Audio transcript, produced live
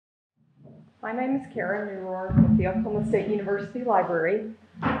My name is Karen Newrohr with the Oklahoma State University Library.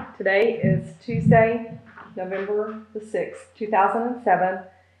 Today is Tuesday, November the 6th, 2007,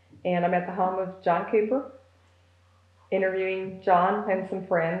 and I'm at the home of John Cooper, interviewing John and some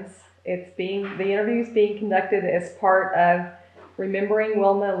friends. The interview is being conducted as part of Remembering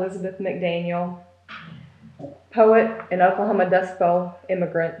Wilma Elizabeth McDaniel, poet and Oklahoma Dust Bowl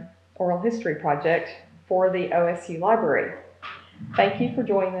immigrant oral history project for the OSU Library. Thank you for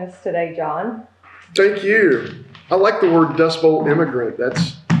joining us today, John. Thank you. I like the word Dust Bowl immigrant.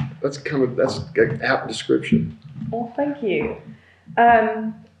 That's an apt description. Well, thank you.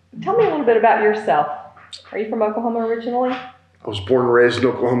 Tell me a little bit about yourself. Are you from Oklahoma originally? I was born and raised in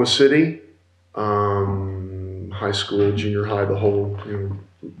Oklahoma City. High school, junior high, the whole,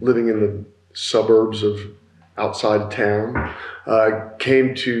 living in the suburbs of outside of town.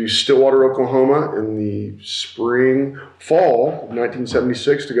 Came to Stillwater, Oklahoma in the fall of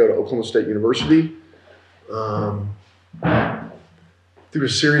 1976 to go to Oklahoma State University. Through a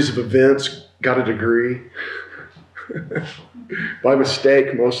series of events, got a degree. By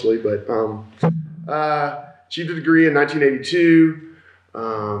mistake mostly, but achieved a degree in 1982.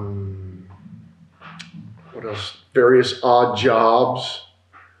 What else? Various odd jobs.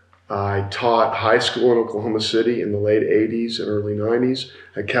 I taught high school in Oklahoma City in the late 80s and early 90s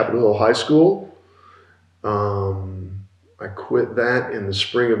at Capitol Hill High School. I quit that in the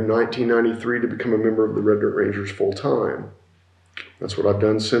spring of 1993 to become a member of the Red Dirt Rangers full time. That's what I've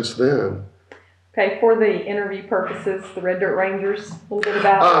done since then. Okay, for the interview purposes, the Red Dirt Rangers, a little bit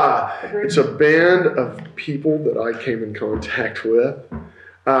about the group. It's a band of people that I came in contact with.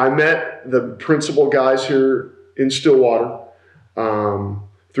 I met the principal guys here in Stillwater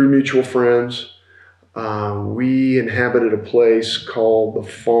through mutual friends. We inhabited a place called The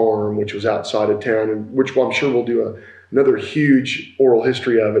Farm, which was outside of town, and which I'm sure we'll do another huge oral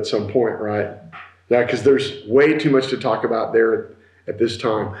history of at some point, right? Yeah, because there's way too much to talk about there at this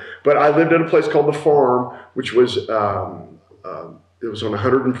time. But I lived at a place called The Farm, which was it was on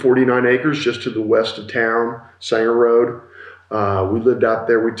 149 acres just to the west of town, Sanger Road. We lived out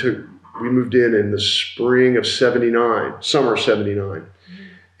there. We moved in the spring of summer of 79.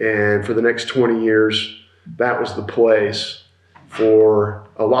 And for the next 20 years, that was the place for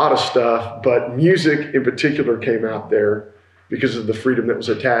a lot of stuff, but music in particular came out there because of the freedom that was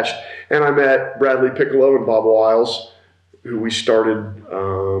attached. And I met Bradley Piccolo and Bob Wiles, who we started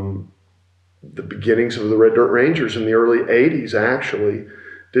the beginnings of the Red Dirt Rangers in the early 80s, actually.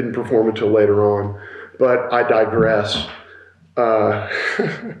 Didn't perform until later on, but I digress. We're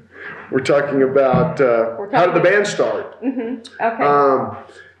talking about how did the band start? Mm-hmm. Okay.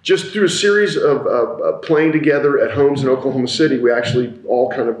 Just through a series of playing together at homes in Oklahoma City. We actually all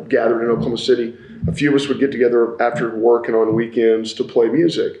kind of gathered in Oklahoma City. A few of us would get together after work and on weekends to play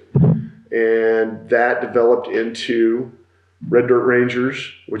music. And that developed into Red Dirt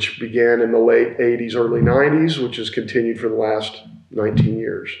Rangers, which began in the late 80s, early 90s, which has continued for the last 19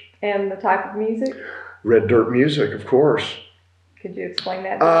 years. And the type of music? Red Dirt music, of course. Could you explain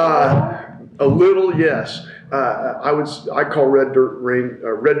that? A little, yes. I call Red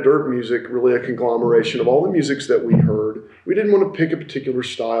Dirt music really a conglomeration of all the musics that we heard. We didn't want to pick a particular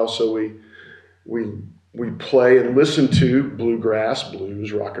style, so we play and listen to bluegrass,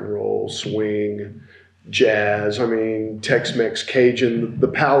 blues, rock and roll, swing, jazz. I mean, Tex-Mex, Cajun. The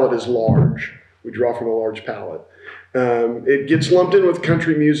palette is large. We draw from a large palette. It gets lumped in with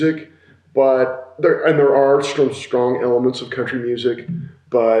country music, but there are strong elements of country music,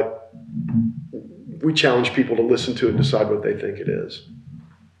 but we challenge people to listen to it and decide what they think it is.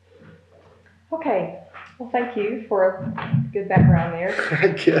 Okay. Well, thank you for a good background there. I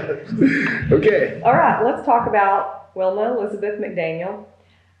guess. Okay. All right. Let's talk about Wilma Elizabeth McDaniel.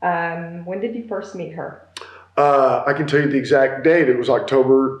 When did you first meet her? I can tell you the exact date. It was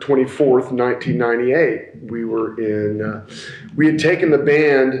October 24th, 1998. We had taken the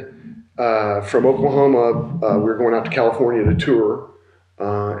band from Oklahoma. We were going out to California to tour.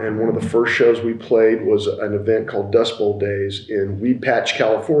 And one of the first shows we played was an event called Dust Bowl Days in Weedpatch,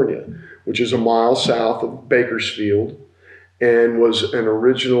 California, which is a mile south of Bakersfield, and was an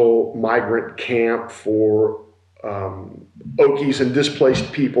original migrant camp for Okies and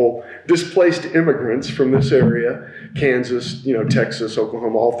displaced immigrants from this area, Kansas, Texas,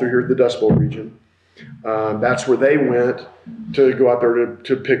 Oklahoma, all through here, the Dust Bowl region. That's where they went to go out there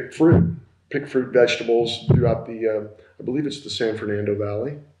to pick fruit, vegetables throughout I believe it's the San Fernando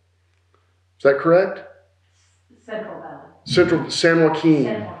Valley. Is that correct? Central Valley.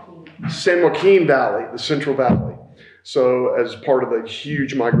 San Joaquin Valley, the Central Valley. So as part of the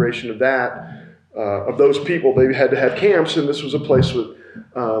huge migration of those people, they had to have camps, and this was a place with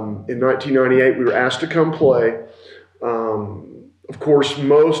in 1998. We were asked to come play. Of course,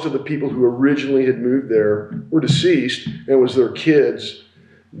 most of the people who originally had moved there were deceased, and it was their kids.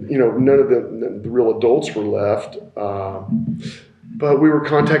 None of the real adults were left. But we were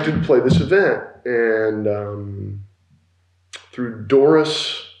contacted to play this event, and through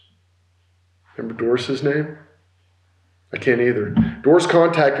Doris, remember Doris's name? I can't either. Doris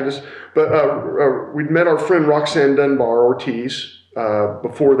contacted us, but we'd met our friend Roxanne Dunbar Ortiz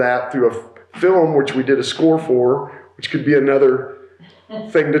before that through a film which we did a score for, which could be another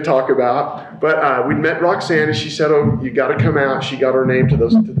thing to talk about. But we'd met Roxanne, and she said, "Oh, you got to come out." She got our name to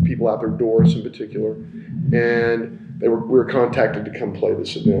the people out there, Doris in particular, and we were contacted to come play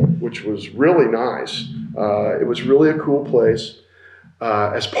this event, which was really nice. It was really a cool place.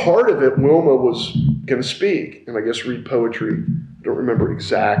 As part of it, Wilma was going to speak and I guess read poetry. I don't remember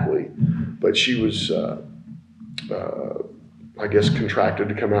exactly, but she was, I guess, contracted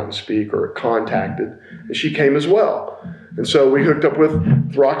to come out and speak, or contacted, and she came as well. And so we hooked up with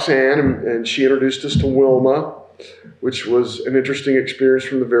Roxanne, and she introduced us to Wilma, which was an interesting experience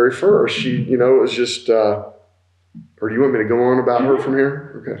from the very first. She, it was just, or do you want me to go on about her from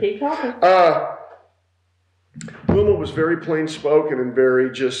here? Okay. Keep talking. Wilma was very plain spoken and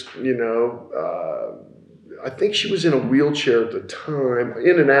very just, I think she was in a wheelchair at the time,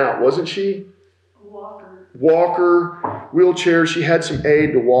 in and out, wasn't she? Walker, wheelchair. She had some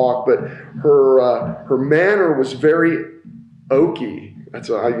aid to walk, but her manner was very oaky.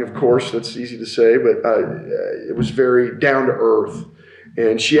 Of course, that's easy to say, but it was very down to earth.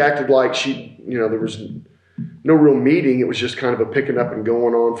 And she acted like there was no real meeting. It was just kind of a picking up and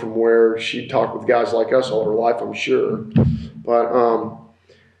going on from where she'd talked with guys like us all her life, I'm sure. But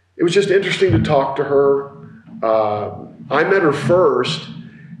it was just interesting to talk to her. I met her first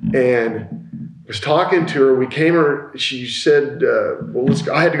and was talking to her. We came her, she said,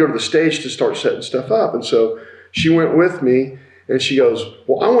 I had to go to the stage to start setting stuff up. And so she went with me, and she goes,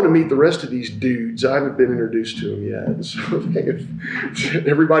 "Well, I want to meet the rest of these dudes. I haven't been introduced to them yet." And so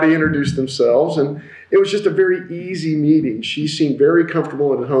everybody introduced themselves, and it was just a very easy meeting. She seemed very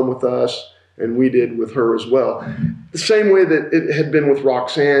comfortable and at home with us, and we did with her as well. The same way that it had been with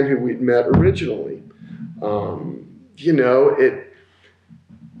Roxanne, who we'd met originally.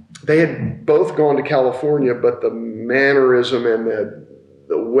 They had both gone to California, but the mannerism and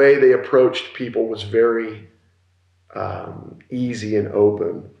the way they approached people was very easy and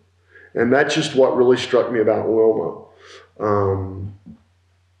open. And that's just what really struck me about Wilma.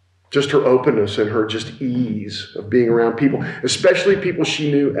 Just her openness and her just ease of being around people, especially people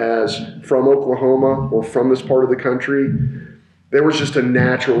she knew as from Oklahoma or from this part of the country. There was just a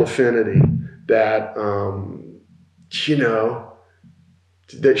natural affinity that,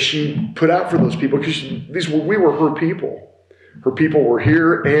 that she put out for those people, because we were her people. Her people were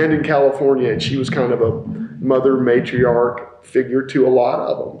here and in California, and she was kind of a mother matriarch figure to a lot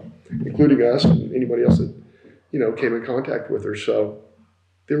of them, including us and anybody else that, came in contact with her. So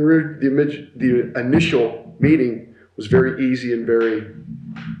the initial meeting was very easy and very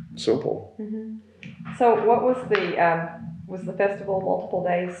simple. Mm-hmm. So what was the festival multiple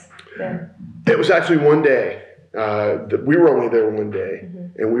days then? It was actually one day. We were only there one day,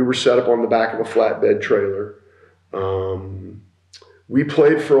 mm-hmm. and we were set up on the back of a flatbed trailer. We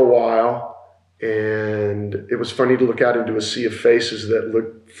played for a while, and it was funny to look out into a sea of faces that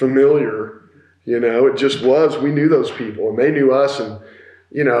looked familiar. It just was. We knew those people, and they knew us, and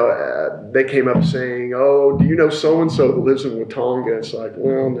they came up saying, "Oh, do you know so-and-so that lives in Watonga?" It's like,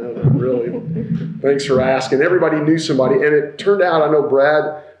 well, no, not really. Thanks for asking. Everybody knew somebody, and it turned out, I know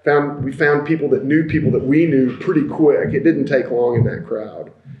Brad we found people that knew people that we knew pretty quick. It didn't take long in that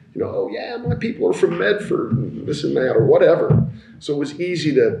crowd. "Oh yeah, my people are from Medford, and this and that, or whatever." So it was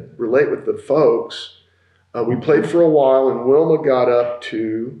easy to relate with the folks. We played for a while, and Wilma got up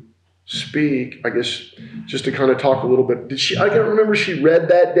to speak, I guess, just to kind of talk a little bit. I can't remember if she read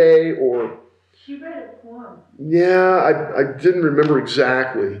that day or... She read a poem. Yeah, I didn't remember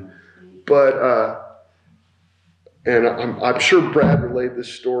exactly. But, and I'm sure Brad relayed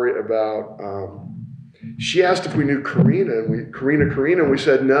this story about, she asked if we knew Karina, and we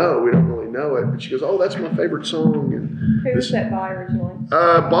said, no, we don't really know it. But she goes, "Oh, that's my favorite song." And who was that by originally?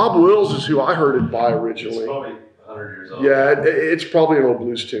 Bob Wills is who I heard it by originally. It's probably 100 years old. Yeah, it's probably an old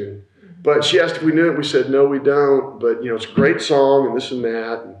blues tune. But she asked if we knew it. We said, no, we don't. But, it's a great song and this and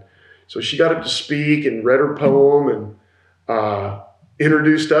that. And so she got up to speak and read her poem and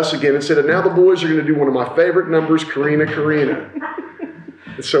introduced us again and said, "And now the boys are going to do one of my favorite numbers, Karina, Karina."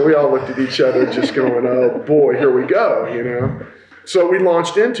 And so we all looked at each other just going, "Oh, boy, here we go," So we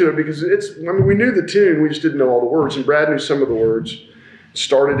launched into it because we knew the tune. We just didn't know all the words. And Brad knew some of the words.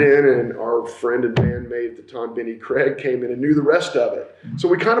 started in, and our friend and bandmate at the time, Benny Craig, came in and knew the rest of it. So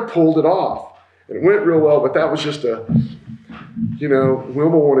we kind of pulled it off. And it went real well, but that was just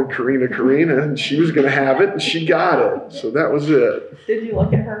Wilma wanted Karina, and she was going to have it, and she got it. So that was it. Did you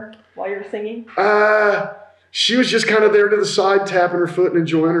look at her while you were singing? She was just kind of there to the side, tapping her foot and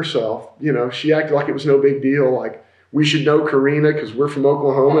enjoying herself. She acted like it was no big deal, like we should know Karina because we're from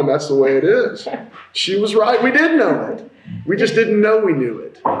Oklahoma, and that's the way it is. She was right. We did know it. We just didn't know we knew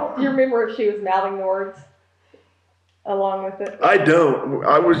it. Do you remember if she was mouthing the words along with it? I don't.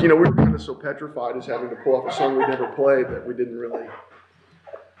 I was, we were kind of so petrified as having to pull off a song we never played that we didn't really,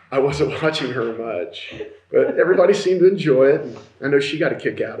 I wasn't watching her much. But everybody seemed to enjoy it. And I know she got a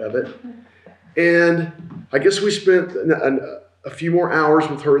kick out of it. And I guess we spent a few more hours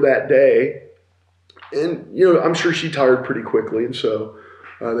with her that day. And, I'm sure she tired pretty quickly. And so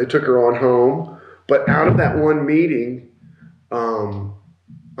they took her on home. But out of that one meeting,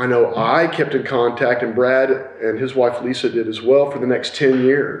 I know I kept in contact, and Brad and his wife Lisa did as well, for the next 10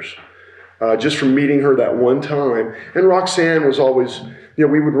 years, just from meeting her that one time. And Roxanne was always, we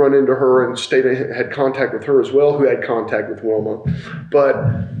would run into her and had contact with her as well, who had contact with Wilma. But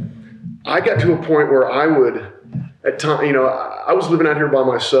I got to a point where I would, at time, I was living out here by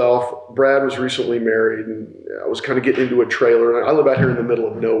myself. Brad was recently married, and I was kind of getting into a trailer. And I live out here in the middle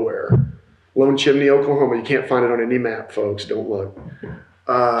of nowhere. Lone Chimney, Oklahoma. You can't find it on any map, folks. Don't look.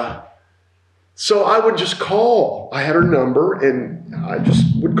 So I would just call. I had her number, and I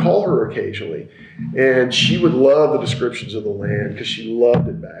just would call her occasionally. And she would love the descriptions of the land because she loved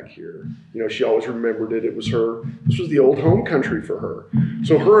it back here. She always remembered it. It was her. This was the old home country for her.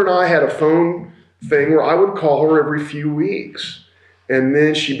 So her and I had a phone thing where I would call her every few weeks. And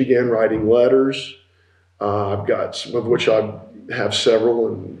then she began writing letters. I've got some of which I have several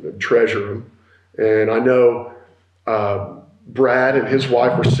and treasure them. And I know Brad and his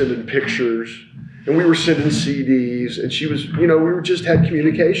wife were sending pictures, and we were sending CDs, and she was, we just had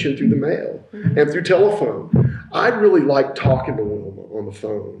communication through the mail and through telephone. I'd really like talking to Wilma on the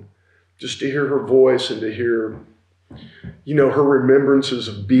phone, just to hear her voice and to hear, her remembrances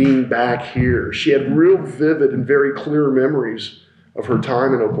of being back here. She had real vivid and very clear memories of her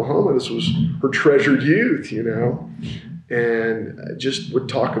time in Oklahoma. This was her treasured youth, and just would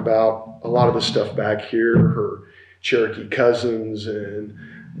talk about a lot of the stuff back here, her Cherokee cousins and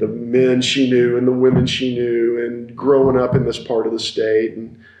the men she knew and the women she knew, and growing up in this part of the state.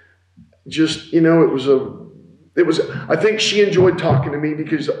 And just, it was, I think she enjoyed talking to me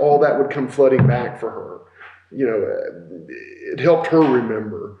because all that would come flooding back for her. It helped her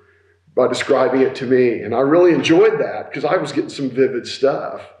remember by describing it to me. And I really enjoyed that because I was getting some vivid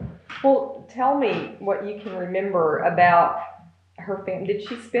stuff. Well, tell me what you can remember about her family. Did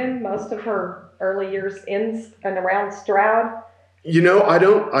she spend most of her early years in and around Stroud? I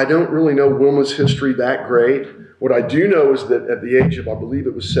don't really know Wilma's history that great. What I do know is that at the age of, I believe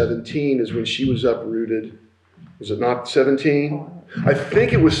it was 17, is when she was uprooted. Was it not 17? I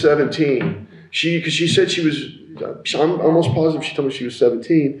think it was 17. Because she said she was, I'm almost positive she told me she was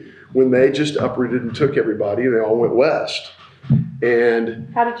 17 when they just uprooted and took everybody, and they all went west.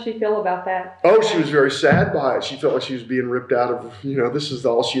 And how did she feel about that? Oh, she was very sad by it. She felt like she was being ripped out of, this is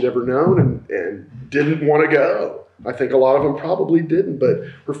all she'd ever known, and didn't want to go. I think a lot of them probably didn't, but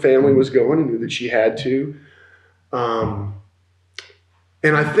her family was going and knew that she had to.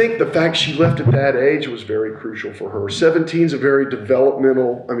 And I think the fact she left at that age was very crucial for her. 17 is a very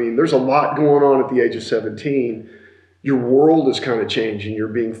developmental, there's a lot going on at the age of 17. Your world is kind of changing. You're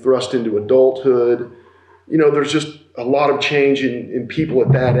being thrust into adulthood. There's just a lot of change in people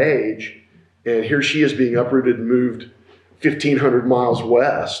at that age. And here she is being uprooted and moved 1,500 miles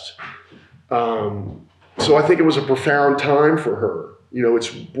west. So I think it was a profound time for her.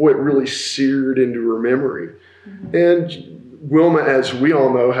 It really seared into her memory. Mm-hmm. And Wilma, as we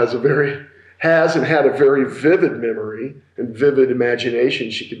all know, has and had a very vivid memory and vivid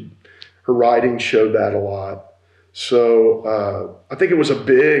imagination. Her writing showed that a lot. So I think it was a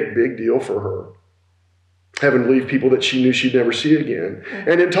big, big deal for her, having to leave people that she knew she'd never see again.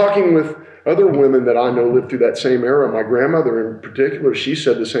 And in talking with other women that I know lived through that same era, my grandmother in particular, she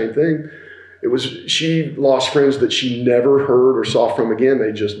said the same thing. She lost friends that she never heard or saw from again.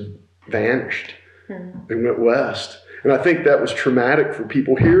 They just vanished. They went west. And I think that was traumatic for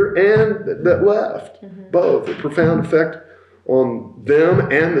people here and that left, both. A profound effect on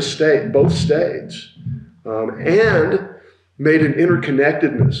them and the state, both states, and made an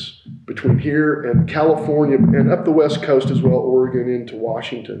interconnectedness between here and California and up the West Coast as well, Oregon into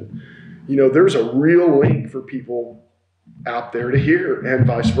Washington. There's a real link for people out there to here and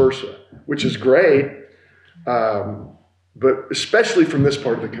vice versa, which is great. but especially from this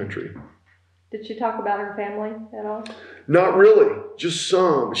part of the country. Did she talk about her family at all? Not really, just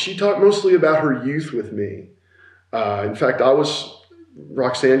some. She talked mostly about her youth with me. In fact,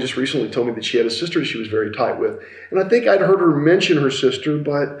 Roxanne just recently told me that she had a sister she was very tight with. And I think I'd heard her mention her sister,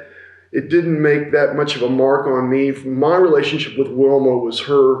 but it didn't make that much of a mark on me. My relationship with Wilma was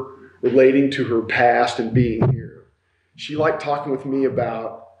her relating to her past and being here. She liked talking with me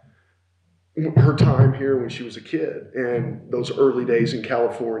about her time here when she was a kid and those early days in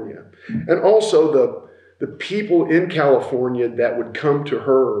California. And also the people in California that would come to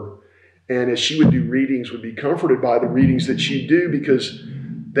her and as she would do readings would be comforted by the readings that she'd do because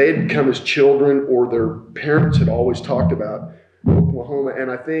they had come as children or their parents had always talked about Oklahoma.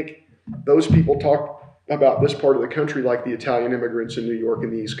 And I think those people talk about this part of the country like the Italian immigrants in New York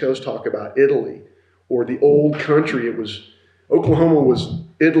and the East Coast talk about Italy or the old country. Oklahoma was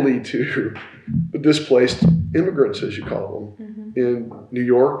Italy to the displaced immigrants, as you call them, in New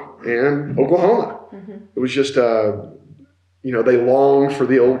York and Oklahoma. It was just, they longed for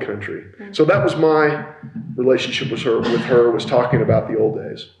the old country. So that was my relationship with her was talking about the old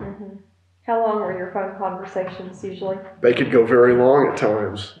days. How long were your phone conversations usually? They could go very long at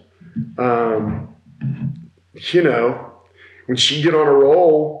times. When she'd get on a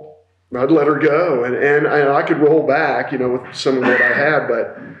roll, I'd let her go, and I could roll back, with some of what I had,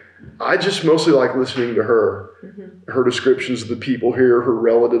 but I just mostly like listening to her. Her descriptions of the people here, her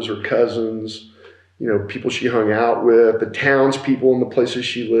relatives, her cousins, people she hung out with, the townspeople and the places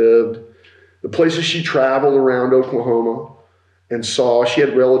she lived, the places she traveled around Oklahoma and saw. She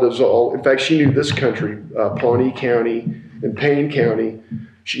had relatives in fact, she knew this country, Pawnee County and Payne County.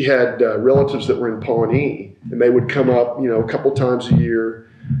 She had relatives that were in Pawnee, and they would come up, a couple times a year.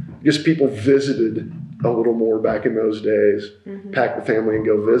 I guess people visited a little more back in those days, pack the family and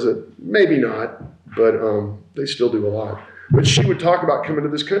go visit. Maybe not, but they still do a lot. But she would talk about coming to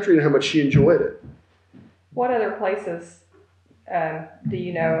this country and how much she enjoyed it. What other places do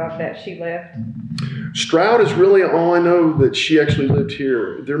you know of that she lived? Stroud is really all I know that she actually lived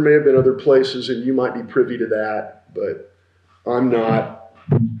here. There may have been other places, and you might be privy to that, but I'm not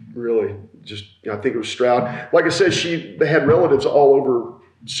really. I think it was Stroud. Like I said, they had relatives all over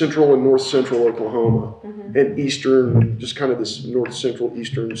central and north central Oklahoma and eastern, just kind of this north central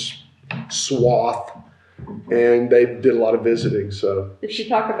eastern swath. And they did a lot of visiting. So did she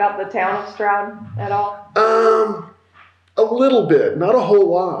talk about the town of Stroud at all? A little bit, not a whole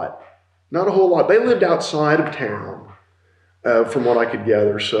lot. They lived outside of town, from what I could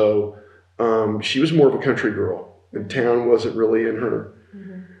gather. So she was more of a country girl, and town wasn't really in her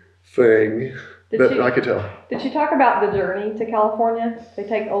thing. I could tell. Did she talk about the journey to California? They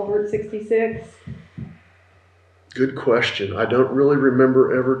take Old Route 66. Good question. I don't really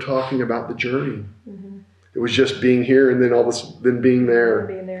remember ever talking about the journey. It was just being here and then being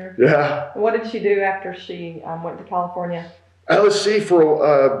there. Yeah. What did she do after she went to California? Let's see.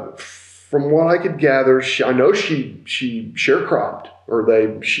 From what I could gather, I know she sharecropped,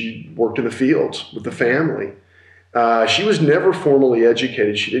 or she worked in the fields with the family. She was never formally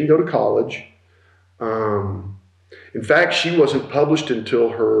educated. She didn't go to college. In fact, she wasn't published until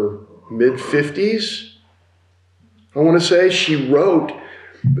her mid-50s. I want to say she wrote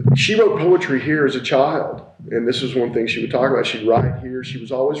poetry here as a child. And this is one thing she would talk about. She'd write here. She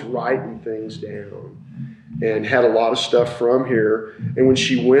was always writing things down and had a lot of stuff from here. And when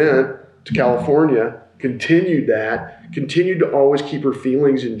she went to California, continued to always keep her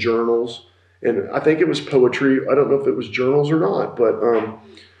feelings in journals. And I think it was poetry. I don't know if it was journals or not, but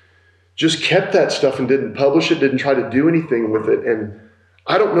just kept that stuff and didn't publish it, didn't try to do anything with it. And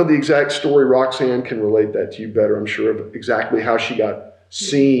I don't know the exact story. Roxanne can relate that to you better, I'm sure, of exactly how she got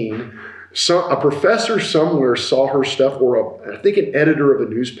seen. A professor somewhere saw her stuff, or I think an editor of a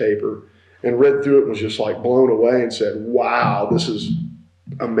newspaper, and read through it and was just like blown away and said, wow, this is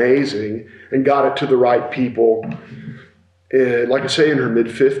amazing, and got it to the right people. And like I say, in her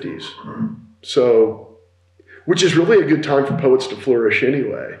mid-50s. So, which is really a good time for poets to flourish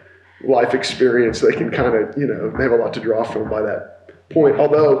anyway. Life experience, they can kind of, they have a lot to draw from by that point.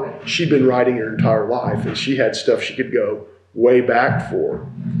 Although she'd been writing her entire life and she had stuff she could go way back for.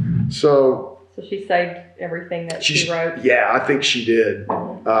 So she saved everything that she wrote? Yeah, I think she did.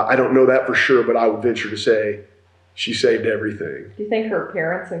 I don't know that for sure, but I would venture to say she saved everything. Do you think her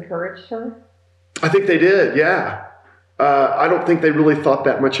parents encouraged her? I think they did, yeah. I don't think they really thought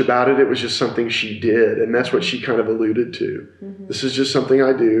that much about it. It was just something she did, and that's what she kind of alluded to. This is just something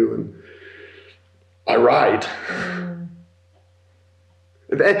I do, and I write.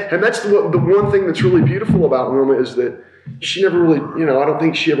 And that's the one thing that's really beautiful about Wilma is that she never really, I don't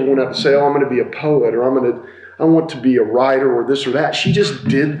think she ever went out to say, oh, I'm going to be a poet, or I want to be a writer or this or that. She just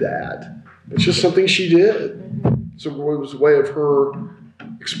did that. It's just something she did. So it was a way of her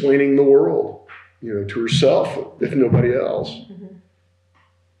explaining the world, to herself, if nobody else.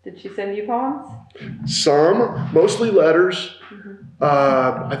 Did she send you poems? Some, mostly letters.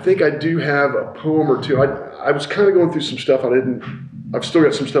 I think I do have a poem or two. I was kind of going through some stuff I've still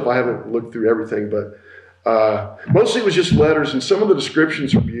got some stuff I haven't looked through everything, but mostly it was just letters, and some of the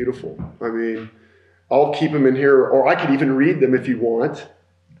descriptions are beautiful. I mean, I'll keep them in here, or I could even read them if you want.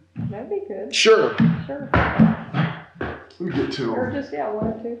 That'd be good. Sure. Let me get to them. Or just, one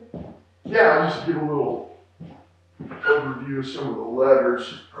or two. Yeah, I'll just give a little overview of some of the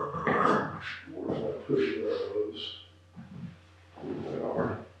letters. Where did I put those? There they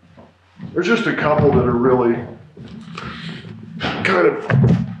are. There's just a couple that are really kind of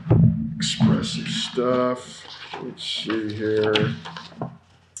expressive stuff. Let's see here.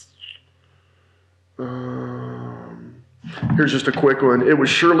 Here's just a quick one. It was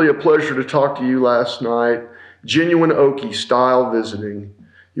surely a pleasure to talk to you last night. Genuine Okie style visiting.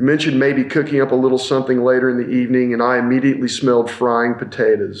 You mentioned maybe cooking up a little something later in the evening, and I immediately smelled frying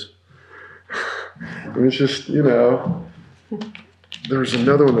potatoes. And it's just, there's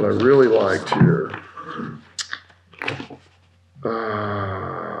another one that I really liked here.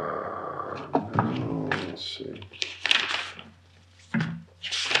 Let's see.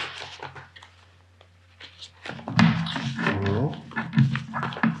 Well,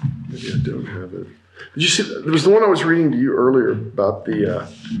 maybe I don't have it. Did you see? There was the one I was reading to you earlier about the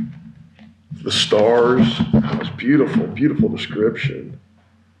stars. That was beautiful, beautiful description.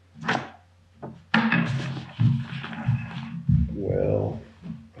 Well,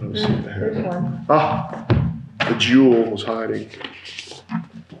 I don't seem to have it. The jewel was hiding.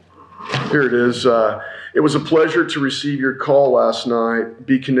 Here it is. It was a pleasure to receive your call last night,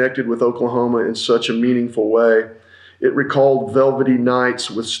 be connected with Oklahoma in such a meaningful way. It recalled velvety nights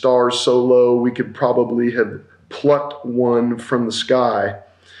with stars so low we could probably have plucked one from the sky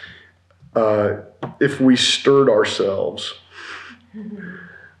if we stirred ourselves.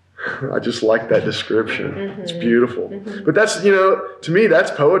 I just like that description. It's beautiful. But that's, to me,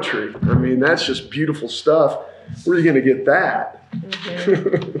 that's poetry. I mean, that's just beautiful stuff. Where are you going to get that?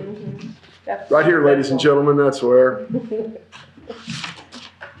 Right here, ladies and gentlemen, that's where.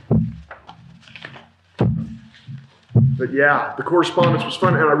 But yeah, the correspondence was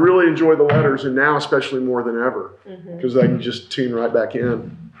fun, and I really enjoy the letters, and now especially more than ever, because I can just tune right back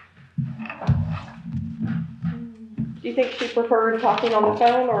in. Do you think she preferred talking on the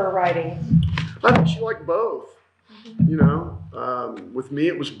phone or writing? I think she liked both. With me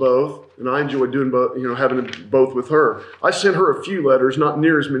it was both, and I enjoyed doing both. Having both with her. I sent her a few letters, not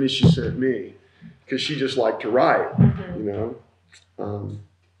near as many as she sent me, because she just liked to write. But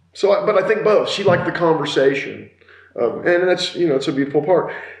I think both. She liked the conversation. And that's, it's a beautiful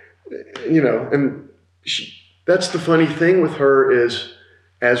part, and that's the funny thing with her is,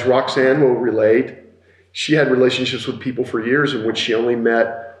 as Roxanne will relate, she had relationships with people for years in which she only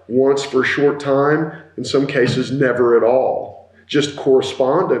met once for a short time, in some cases never at all, just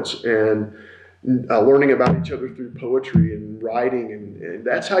correspondence and learning about each other through poetry and writing, and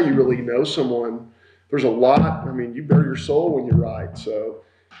that's how you really know someone. There's a lot, you bare your soul when you write, so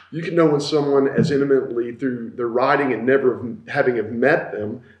you can know when someone as intimately through their writing and never having have met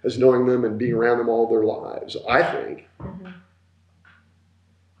them as knowing them and being around them all their lives, I think.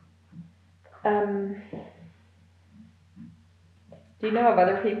 Do you know of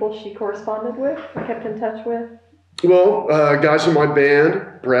other people she corresponded with or kept in touch with? Well, guys in my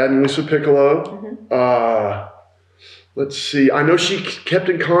band, Brad and Lisa Piccolo. Let's see. I know she kept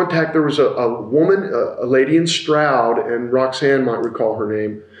in contact. There was a woman, a lady in Stroud, and Roxanne might recall her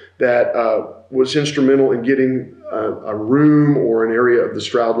name, that was instrumental in getting a room or an area of the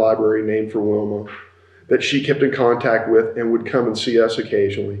Stroud Library named for Wilma, that she kept in contact with and would come and see us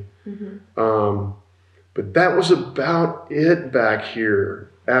occasionally. But that was about it back here.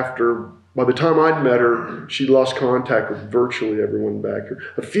 By the time I'd met her, she'd lost contact with virtually everyone back here.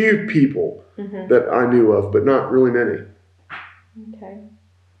 A few people that I knew of, but not really many. Okay.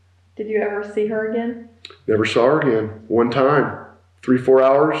 Did you ever see her again? Never saw her again. One time. 3-4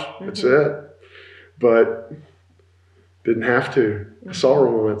 hours. That's it. But didn't have to. I saw her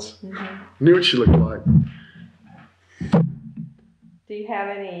once. Knew what she looked like. Do you have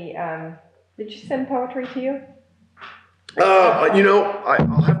any, did she send poetry to you?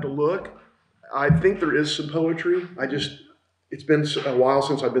 I'll have to look. I think there is some poetry. It's been a while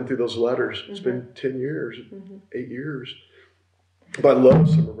since I've been through those letters. It's been 10 years, 8 years. But I love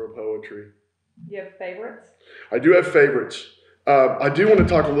some of her poetry. Do you have favorites? I do have favorites. I do want to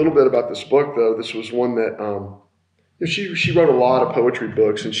talk a little bit about this book, though. This was one that she wrote a lot of poetry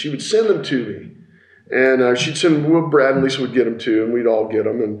books, and she would send them to me. And she'd send them, Will, Brad, and Lisa would get them too, and we'd all get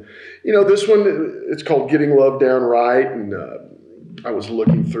them. And, this one, it's called Getting Love Down Right. And I was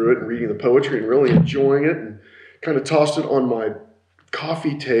looking through it and reading the poetry and really enjoying it, and kind of tossed it on my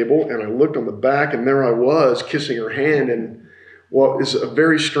coffee table. And I looked on the back, and there I was kissing her hand. And what is a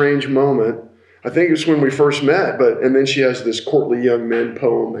very strange moment. I think it's when we first met, and then she has this Courtly Young Men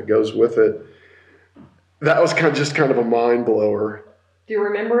poem that goes with it. That was kind of a mind blower. Do you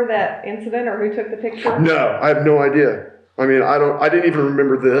remember that incident or who took the picture? No, I have no idea. I mean, I didn't even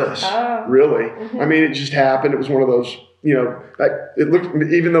remember this, really. Mm-hmm. I mean, it just happened. It was one of those, it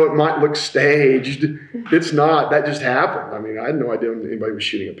looked, even though it might look staged, it's not. That just happened. I mean, I had no idea anybody was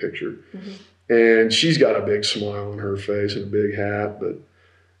shooting a picture. Mm-hmm. And she's got a big smile on her face and a big hat. But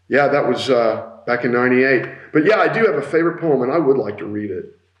yeah, that was back in 98. But yeah, I do have a favorite poem, and I would like to read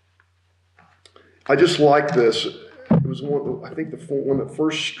it. I just like this. It was one, I think the one that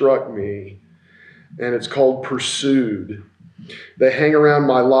first struck me, and it's called Pursued. They hang around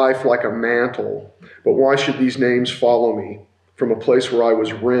my life like a mantle, but why should these names follow me from a place where I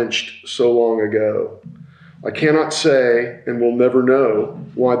was wrenched so long ago? I cannot say, and will never know,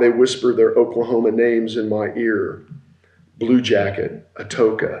 why they whisper their Oklahoma names in my ear. Blue Jacket,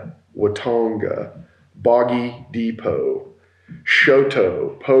 Atoka, Watonga, Boggy Depot,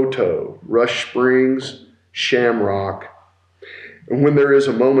 Shoto, Poto, Rush Springs, Shamrock. And when there is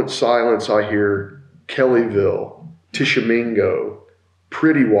a moment's silence, I hear Kellyville, Tishomingo,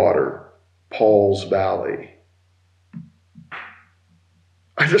 Pretty Water, Paul's Valley.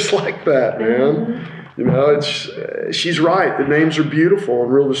 I just like that, man. She's right. The names are beautiful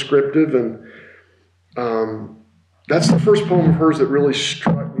and real descriptive. And that's the first poem of hers that really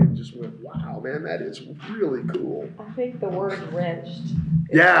struck me and just went, wow, man, that is really cool. I think the word wrenched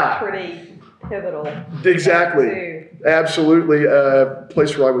is pretty pivotal. Exactly. Absolutely. A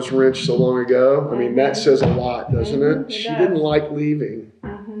place where I was wrenched so long ago. I mean, that says a lot, doesn't it? She didn't like leaving.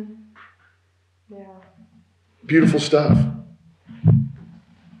 Mm-hmm. Yeah. Beautiful stuff.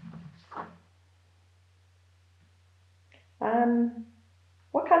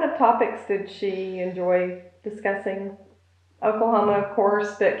 What kind of topics did she enjoy discussing? Oklahoma, of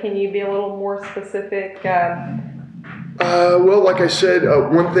course, but can you be a little more specific? Well, like I said,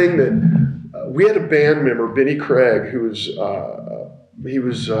 one thing that we had a band member, Benny Craig, who was he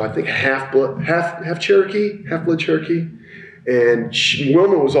was I think half Cherokee, half-blood Cherokee, and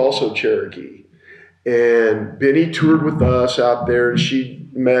Wilma was also Cherokee. And Benny toured with us out there, and she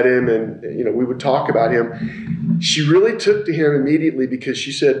met him, and we would talk about him. She really took to him immediately because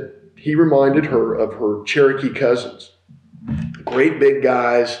she said he reminded her of her Cherokee cousins. Great big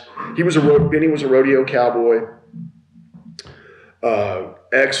guys. Benny was a rodeo cowboy.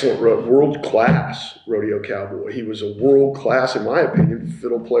 Excellent world-class rodeo cowboy. He was a world-class, in my opinion,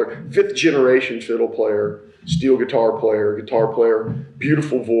 fiddle player, fifth-generation fiddle player, steel guitar player,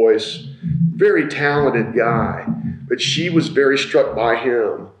 beautiful voice, very talented guy. But she was very struck by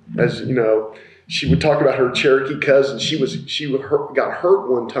him. As she would talk about her Cherokee cousin. She got hurt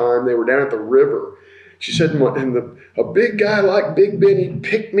one time. They were down at the river. She said, a big guy like Big Benny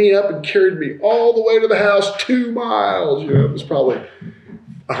picked me up and carried me all the way to the house 2 miles. It was probably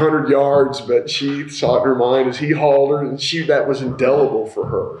 100 yards, but she saw it in her mind as he hauled her, and that was indelible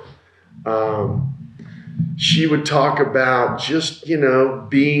for her. She would talk about just,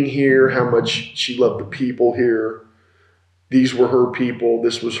 being here, how much she loved the people here. These were her people.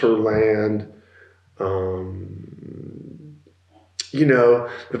 This was her land.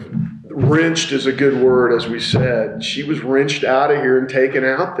 Wrenched is a good word, as we said. She was wrenched out of here and taken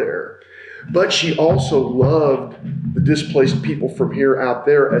out there. But she also loved the displaced people from here out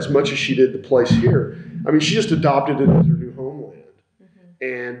there as much as she did the place here. I mean, she just adopted it as her new homeland. Mm-hmm.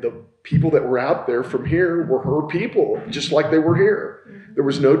 And the people that were out there from here were her people, just like they were here. Mm-hmm. There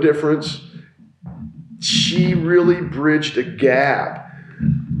was no difference. She really bridged a gap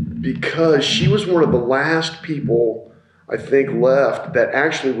because she was one of the last people, I think, left that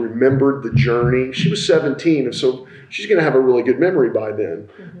actually remembered the journey. She was 17, and so she's going to have a really good memory by then.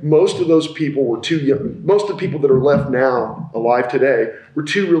 Mm-hmm. Most of those people were too young. Most of the people that are left now alive today were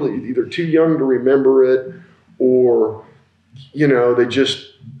either too young to remember it, or,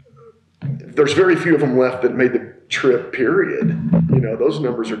 there's very few of them left that made the trip, period. Those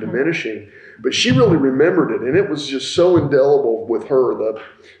numbers are diminishing. But she really remembered it, and it was just so indelible with her,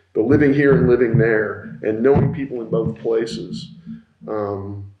 the living here and living there, and knowing people in both places.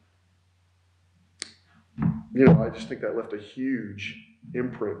 I just think that left a huge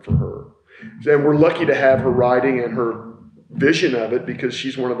imprint for her. And we're lucky to have her writing and her vision of it because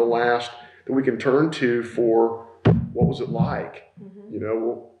she's one of the last that we can turn to for what was it like. Mm-hmm. You know,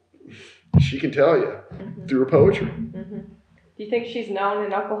 well, she can tell you Mm-hmm. through her poetry. Mm-hmm. Do you think she's known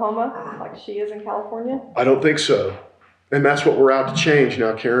in Oklahoma like she is in California? I don't think so. And that's what we're out to change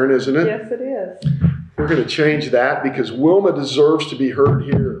now, Karen, isn't it? Yes, it is. We're going to change that because Wilma deserves to be heard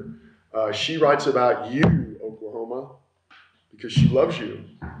here. She writes about you, Oklahoma, because she loves you.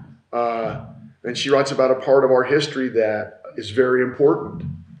 And she writes about a part of our history that is very important,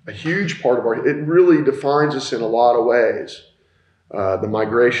 a huge part of it really defines us in a lot of ways. The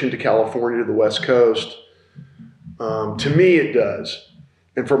migration to California, to the West Coast, to me it does.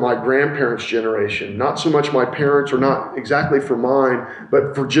 And for my grandparents' generation, not so much my parents, or not exactly for mine,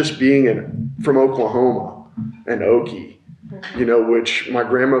 but for just being from Oklahoma and Okie, you know, which my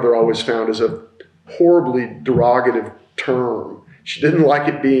grandmother always found as a horribly derogative term. She didn't like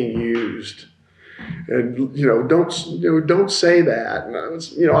it being used. And, don't say that. And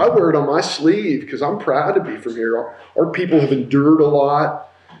I wear it on my sleeve because I'm proud to be from here. Our people have endured a lot,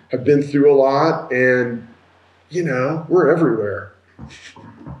 have been through a lot, and, we're everywhere.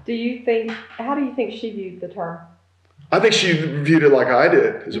 How do you think she viewed the term? I think she viewed it like I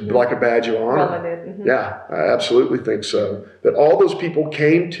did, as like a badge of honor. Wilma did. Mm-hmm. Yeah, I absolutely think so. That all those people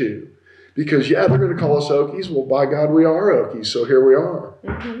came to, because, they're going to call us Okies. Well, by God, we are Okies, so here we are.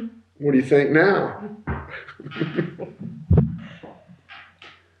 Mm-hmm. What do you think now?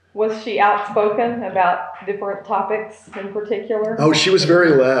 Was she outspoken about different topics in particular? Oh, she was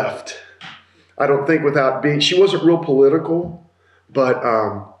very left. I don't think she wasn't real political, but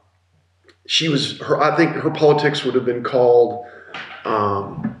I think her politics would have been called,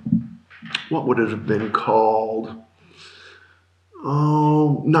 what would it have been called?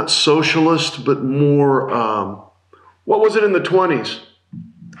 Oh, not socialist, but more, what was it in the 20s?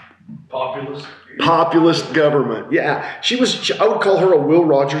 Populist government. Yeah. I would call her a Will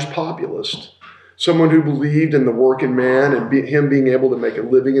Rogers populist. Someone who believed in the working man and him being able to make a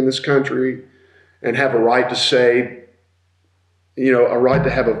living in this country and have a right to say, a right to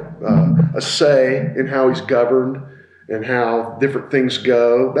have a say in how he's governed and how different things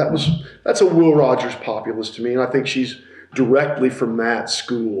go. That's a Will Rogers populist to me. And I think she's directly from that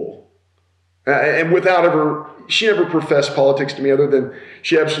school. And she never professed politics to me other than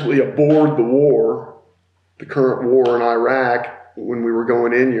she absolutely abhorred the current war in Iraq when we were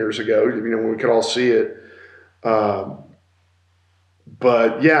going in years ago, when we could all see it.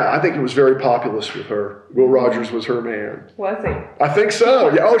 But yeah, I think it was very populist with her. Will Rogers was her man. Was he? I think so.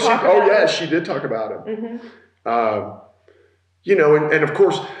 Yeah. She did talk about him. Mm-hmm. And of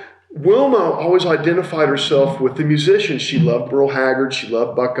course, Wilma always identified herself with the musicians. She loved Merle Haggard. She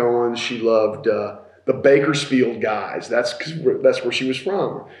loved Buck Owens. She loved the Bakersfield guys. That's where she was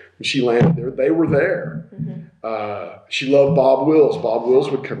from. When she landed there, they were there. Mm-hmm. She loved Bob Wills. Bob Wills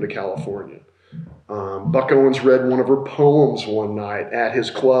would come to California. Buck Owens read one of her poems one night at his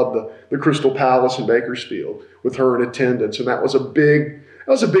club, the Crystal Palace in Bakersfield, with her in attendance, and that was a big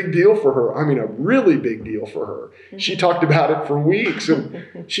deal for her. I mean, a really big deal for her. Mm-hmm. She talked about it for weeks, and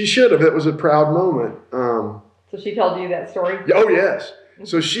she should have. It was a proud moment. So she told you that story? Oh, yes.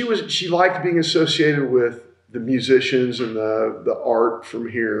 So she liked being associated with the musicians and the art from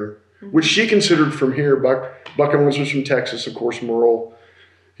here, which she considered from here. Buck Owens was from Texas, of course. Merle,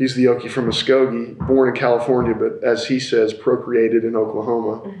 he's the Okie from Muskogee, born in California, but as he says, procreated in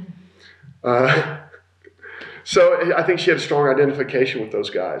Oklahoma. So I think she had a strong identification with those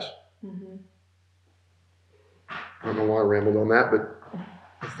guys. Mm-hmm. I don't know why I rambled on that, but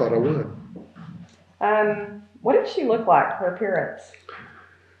I thought I would. What did she look like, her appearance?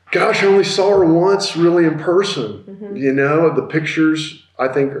 Gosh, I only saw her once really in person. Mm-hmm. The pictures, I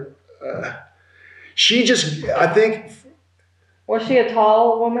think, Was she a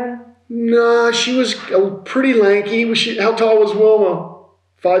tall woman? No, she was pretty lanky. How tall was Wilma?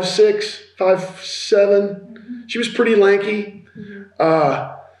 5'6", 5'7"? She was pretty lanky. Mm-hmm.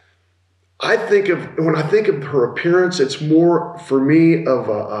 When I think of her appearance, it's more for me of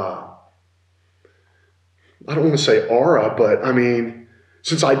I don't want to say aura, but I mean,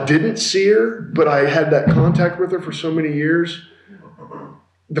 since I didn't see her, but I had that contact with her for so many years,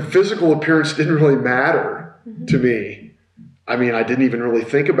 the physical appearance didn't really matter to me. I mean, I didn't even really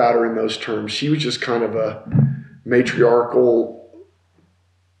think about her in those terms. She was just kind of a matriarchal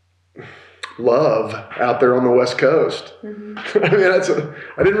love out there on the West Coast. Mm-hmm. I mean,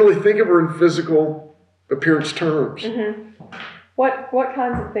 I didn't really think of her in physical appearance terms. Mm-hmm. What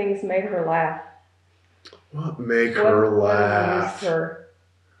kinds of things made her laugh? What made her laugh? What amused her?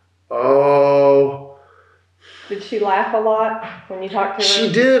 Oh, Did she laugh a lot when you talked to her?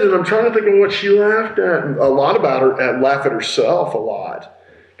 She did, and I'm trying to think of what she laughed at. A lot about her, laugh at herself a lot.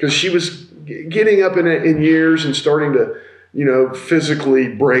 Because she was getting up in years and starting to, physically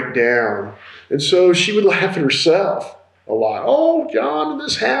break down. And so she would laugh at herself a lot. Oh, John,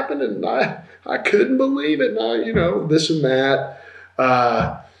 this happened, and I couldn't believe it. And this and that.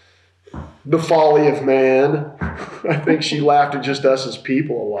 The folly of man. I think she laughed at just us as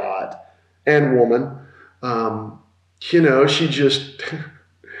people a lot. And woman. She just,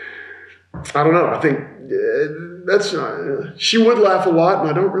 I don't know. I think that's not, she would laugh a lot, and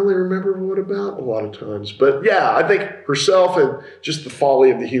I don't really remember what about a lot of times. But yeah, I think herself and just the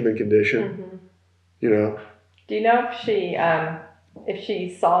folly of the human condition, Do you know if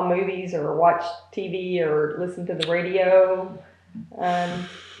she saw movies or watched TV or listened to the radio?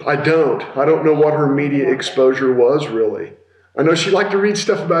 I don't know what her media exposure was really. I know she liked to read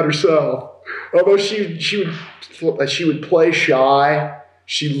stuff about herself. Although she would play shy,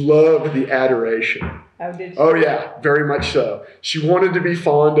 she loved the adoration. Oh, did she? Oh yeah, very much so. She wanted to be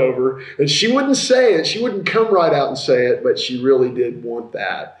fawned over, and she wouldn't say it. She wouldn't come right out and say it, but she really did want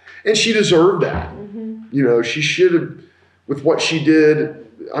that, and she deserved that. She should have, with what she did.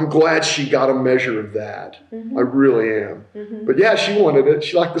 I'm glad she got a measure of that. I really am. But yeah, she wanted it.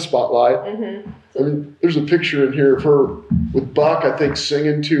 She liked the spotlight. I mean, there's a picture in here of her with Buck, I think,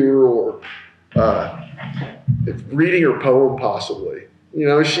 singing to her or reading her poem possibly.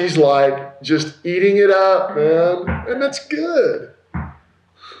 She's like just eating it up, man. And that's good.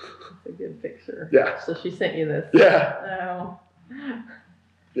 It's a good picture. Yeah. So she sent you this. Yeah. Oh.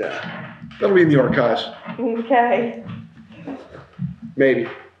 Yeah. That'll be in the archives. Okay. Maybe.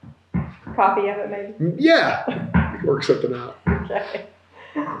 Copy of it, maybe? Yeah. Work something out. Okay.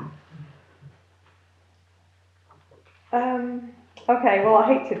 Okay, well,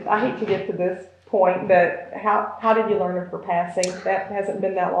 I hate to get to this point, but how did you learn of her passing? That hasn't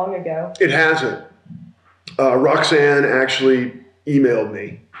been that long ago. It hasn't. Roxanne actually emailed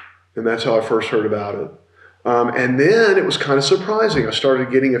me, and that's how I first heard about it. And then it was kind of surprising. I started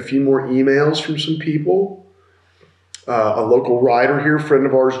getting a few more emails from some people. A local writer here, a friend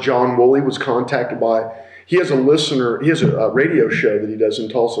of ours, John Woolley, was contacted by, he has a radio show that he does in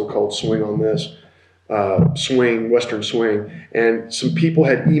Tulsa called Swing on This, Western Swing, and some people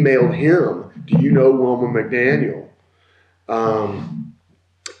had emailed him, do you know Wilma McDaniel?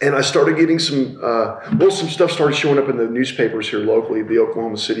 And I started getting some stuff started showing up in the newspapers here locally. The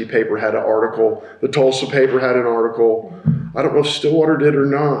Oklahoma City paper had an article, the Tulsa paper had an article. I don't know if Stillwater did or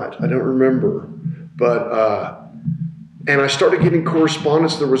not, I don't remember, but and I started getting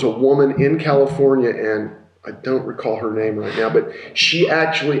correspondence. There was a woman in California, and I don't recall her name right now, but she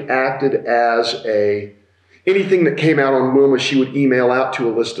actually acted as anything that came out on Wilma, she would email out to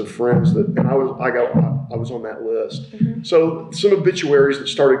a list of friends and I was on that list. So some obituaries that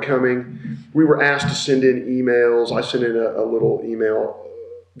started coming, we were asked to send in emails. I sent in a little email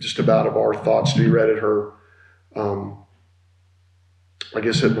just about of our thoughts to be read at her, I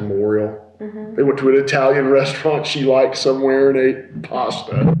guess at memorial. They went to an Italian restaurant she liked somewhere and ate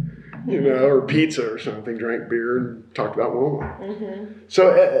pasta, or pizza or something, drank beer and talked about Wilma.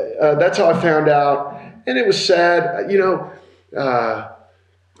 So that's how I found out. And it was sad.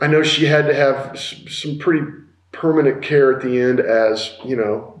 I know she had to have some pretty permanent care at the end, as,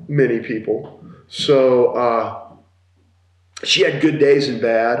 many people. So she had good days and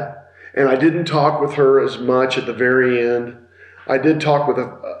bad. And I didn't talk with her as much at the very end. I did talk with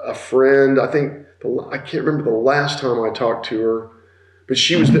a friend. I can't remember the last time I talked to her, but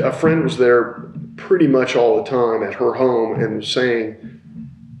a friend was there pretty much all the time at her home and was saying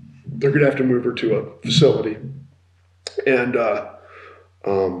they're going to have to move her to a facility. And I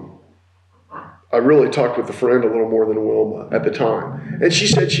really talked with the friend a little more than Wilma at the time. And she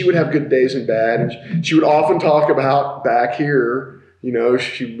said she would have good days and bad. And she would often talk about back here,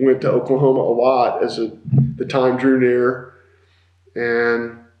 she went to Oklahoma a lot as the time drew near.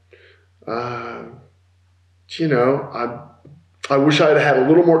 And, I wish I had had a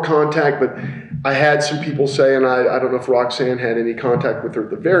little more contact, but I had some people say, and I don't know if Roxanne had any contact with her at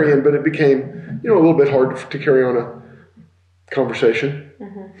the very end, but it became, a little bit hard to carry on a conversation.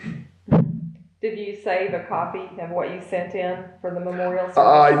 Did you save a copy of what you sent in for the memorial service?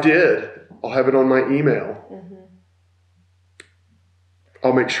 I did. I'll have it on my email.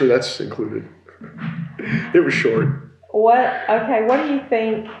 I'll make sure that's included. It was short. What do you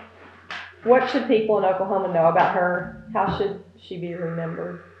think, what should people in Oklahoma know about her? How should she be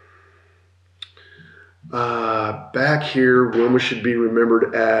remembered? Back here, Wilma should be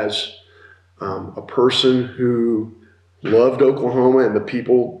remembered as a person who loved Oklahoma and the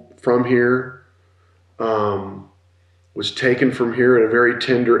people from here. was taken from here at a very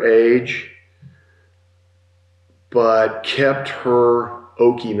tender age, but kept her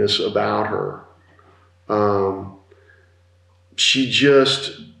oakiness about her. She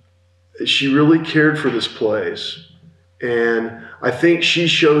really cared for this place. And I think she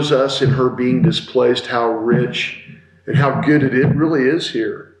shows us in her being displaced how rich and how good it really is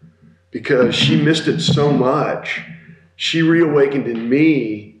here, because she missed it so much. She reawakened in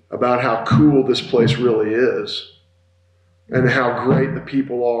me about how cool this place really is, and how great the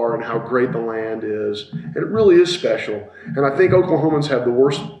people are, and how great the land is. And it really is special. And I think Oklahomans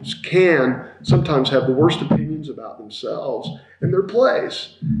can sometimes have the worst opinions about themselves and their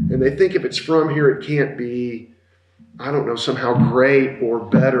place. And they think if it's from here, it can't be, I don't know, somehow great or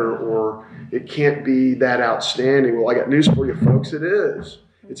better, or it can't be that outstanding. Well, I got news for you, folks. It is.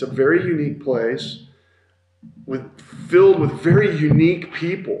 It's a very unique place filled with very unique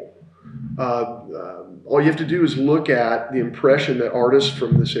people. All you have to do is look at the impression that artists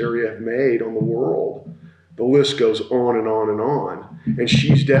from this area have made on the world. The list goes on and on and on. And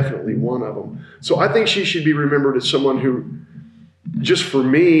she's definitely one of them. So I think she should be remembered as someone who, just for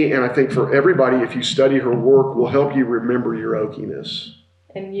me, and I think for everybody, if you study her work, will help you remember your oakiness.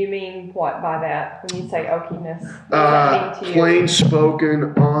 And you mean what by that when you say oakiness? What does that mean to you? Plain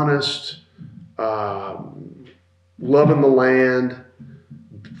spoken, honest, loving the land,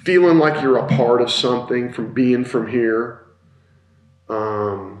 feeling like you're a part of something from being from here.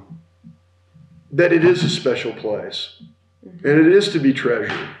 That it is a special place. Mm-hmm. And it is to be treasured.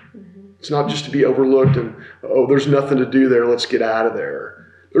 Mm-hmm. It's not just to be overlooked and, oh, there's nothing to do there, let's get out of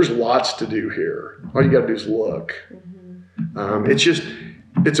there. There's lots to do here. All you got to do is look.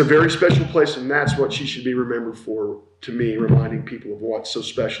 Mm-hmm. It's a very special place, and that's what she should be remembered for, to me, reminding people of what's so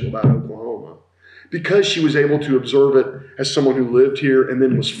special about Oklahoma. Because she was able to observe it as someone who lived here and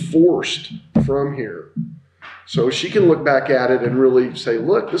then was forced from here. So she can look back at it and really say,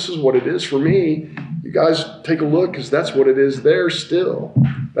 look, this is what it is for me. You guys take a look, because that's what it is there still.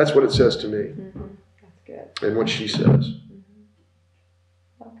 That's what it says to me. Mm-hmm. That's good. And what she says. Mm-hmm.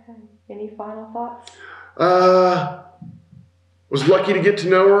 Okay. Any final thoughts? Was lucky to get to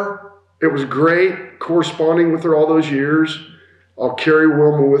know her. It was great corresponding with her all those years. I'll carry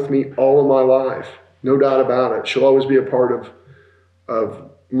Wilma with me all of my life. No doubt about it. She'll always be a part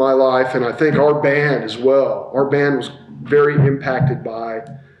of my life, and I think our band as well. Our band was very impacted by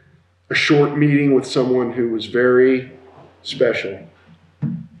a short meeting with someone who was very special.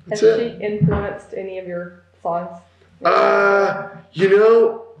 Has she influenced any of your songs? I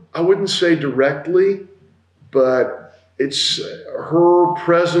wouldn't say directly, but her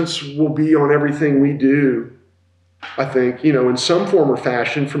presence will be on everything we do, I think, in some form or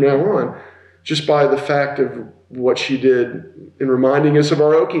fashion from now on, just by the fact of what she did in reminding us of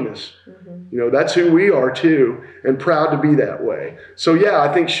our oakiness. Mm-hmm. That's who we are too, and proud to be that way. So yeah,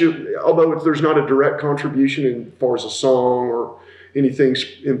 I think although there's not a direct contribution as far as a song or anything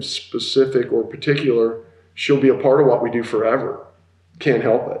in specific or particular, she'll be a part of what we do forever. Can't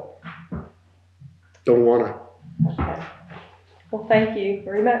help it. Don't want to. Okay. Well, thank you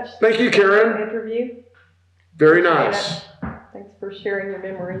very much. Thank you, Karen. For the interview. Very nice. Thanks for sharing your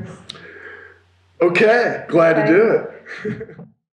memories. Okay, glad to do it.